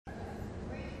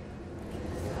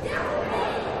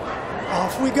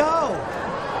Off we go.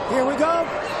 Here we go.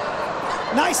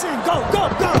 Nice in. Go,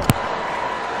 go, go.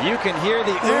 You can hear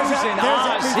the oohs and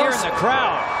ahs here in the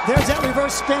crowd. There's that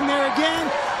reverse spin there again.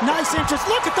 Nice interest.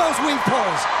 Look at those weave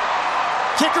pulls.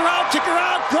 Kick her out,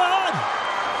 good.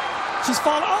 She's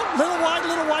falling, little wide,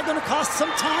 going to cost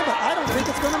some time, but I don't think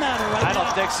it's going to matter right now. I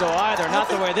don't think so either, not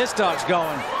the way this dog's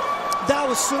going. That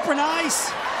was super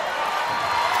nice.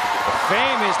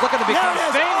 Fame is looking to become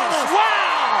famous.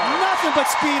 Wow! Nothing but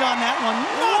speed on that one.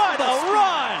 What a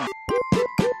run!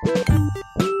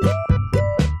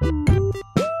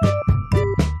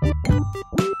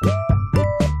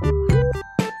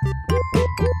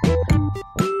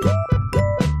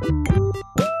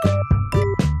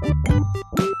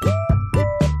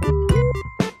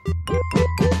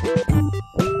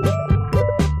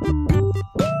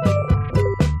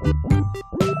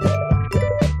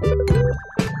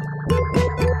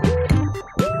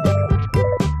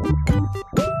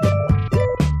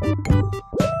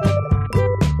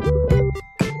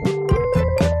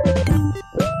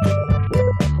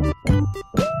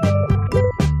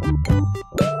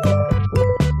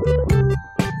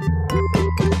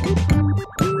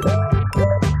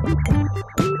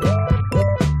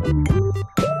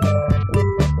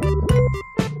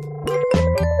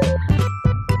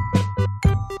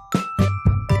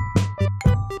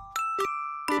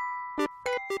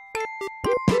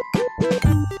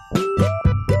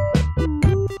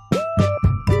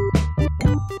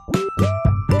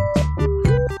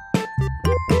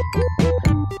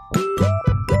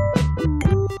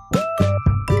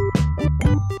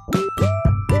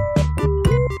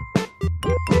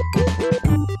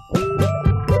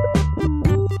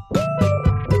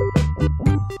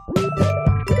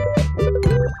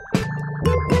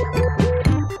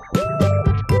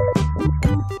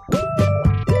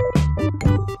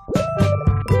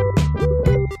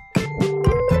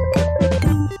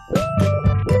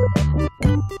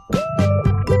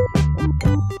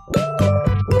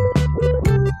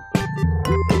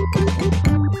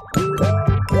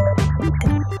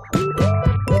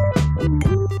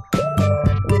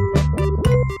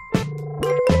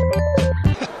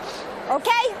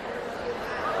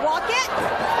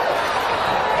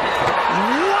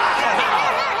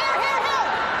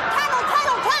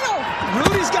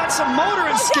 Some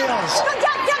motoring skills.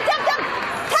 Jump.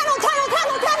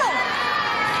 Kennel.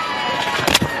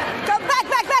 Go back.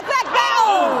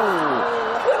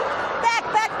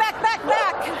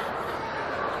 Back.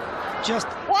 Just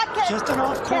Walk it. an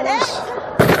off course.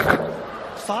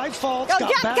 5 faults.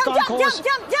 Got back on course.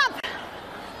 Jump.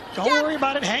 Don't worry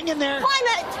about it. Hang in there. Climb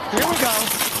it. Here we go.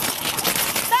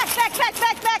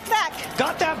 Back.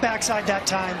 Got that backside that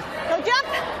time. Go jump.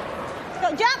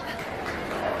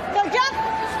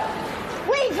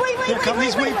 Weave. Here come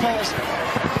these weave pulls.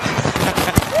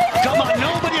 Come on,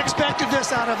 nobody expected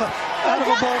this out of a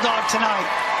Bulldog tonight.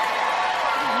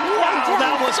 Wow,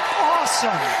 that was awesome.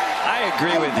 I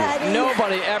agree with you.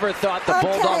 Nobody ever thought the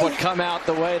Bulldog would come out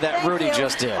the way that Rudy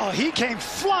just did. Oh, he came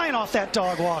flying off that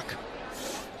dog walk.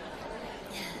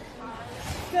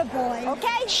 Good boy.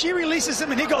 Okay. She releases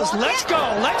him and he goes, let's go,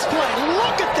 let's play.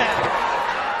 Look at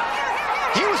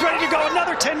that. He was ready to go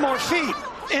another 10 more feet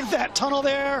in that tunnel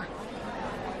there.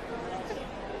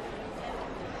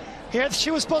 Here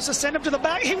she was supposed to send him to the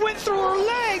back. He went through her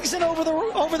legs and over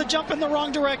the jump in the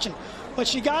wrong direction. But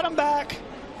she got him back.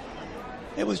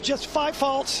 It was just 5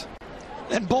 faults.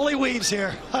 And Bully weaves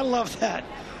here. I love that.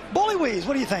 Bully weaves,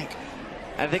 what do you think?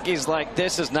 I think he's like,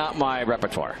 this is not my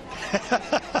repertoire.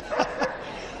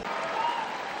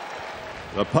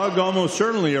 The pug almost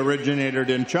certainly originated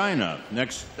in China,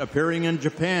 next appearing in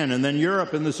Japan and then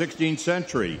Europe in the 16th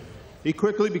century. He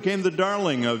quickly became the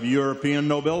darling of European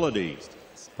nobility.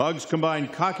 Pugs combine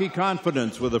cocky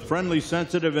confidence with a friendly,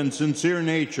 sensitive, and sincere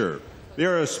nature. They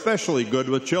are especially good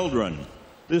with children.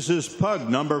 This is pug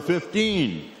number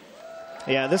 15.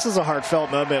 Yeah, this is a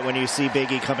heartfelt moment when you see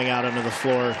Biggie coming out onto the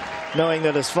floor, knowing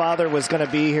that his father was going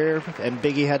to be here and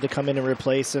Biggie had to come in and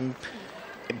replace him.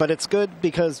 But it's good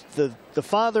because the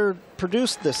father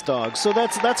produced this dog. So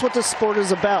that's what this sport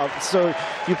is about. So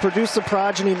you produce a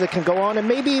progeny that can go on and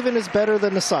maybe even is better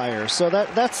than the sire. So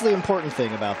that's the important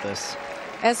thing about this.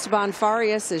 Esteban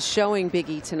Farias is showing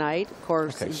Biggie tonight. Of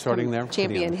course, starting there.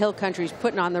 Champion Hill Country's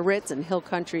putting on the Ritz, and Hill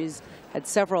Country's had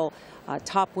several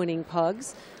top-winning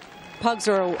pugs. Pugs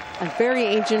are a very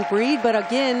ancient breed, but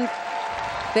again,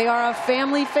 they are a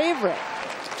family favorite.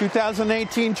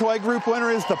 2018 Toy Group winner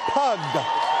is the Pug.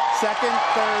 Second,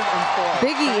 third, and fourth.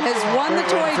 Biggie has won the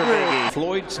Toy Group.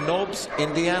 Floyd Snopes,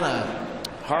 Indiana.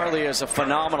 Harley is a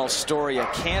phenomenal story. A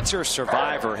cancer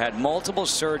survivor, had multiple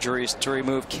surgeries to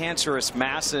remove cancerous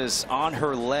masses on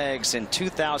her legs in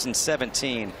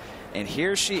 2017. And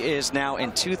here she is now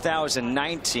in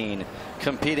 2019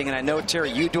 competing. And I know,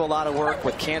 Terry, you do a lot of work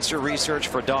with cancer research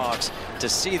for dogs. To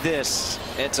see this,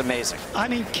 it's amazing. I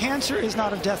mean, cancer is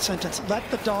not a death sentence. Let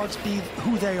the dogs be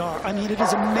who they are. I mean, it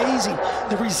is amazing,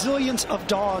 the resilience of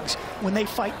dogs when they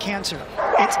fight cancer.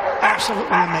 It's absolutely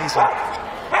amazing.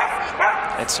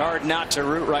 It's hard not to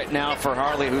root right now for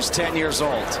Harley, who's 10 years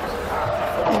old.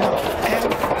 You know, and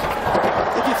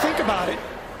if you think about it,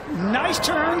 nice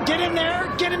turn, get in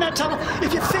there, get in that tunnel.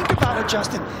 If you think about it,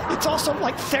 Justin, it's also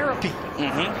like therapy.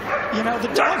 Mm-hmm. You know, the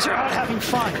dogs are out having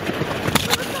fun.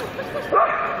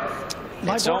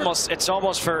 It's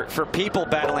almost for people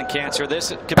battling cancer. This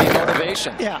could be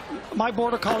motivation. Yeah, my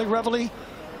border collie Reveille,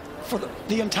 for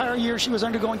the entire year she was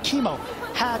undergoing chemo,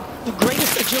 had the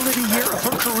greatest agility year of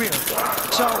her career.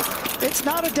 So it's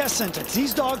not a death sentence.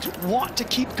 These dogs want to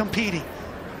keep competing.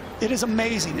 It is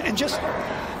amazing. And just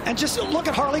look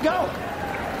at Harley go.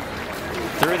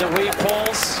 Through the weave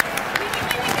pulls.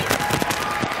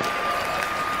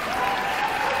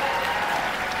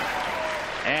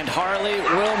 And Harley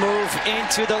will move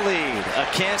into the lead. A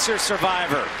cancer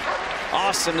survivor.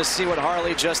 Awesome to see what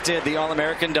Harley just did, the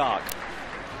All-American Dog.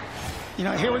 You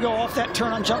know, here we go off that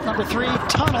turn on jump number 3.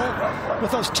 Tunnel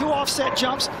with those 2 offset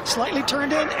jumps, slightly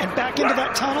turned in and back into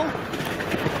that tunnel.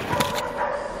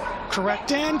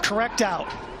 Correct in, correct out.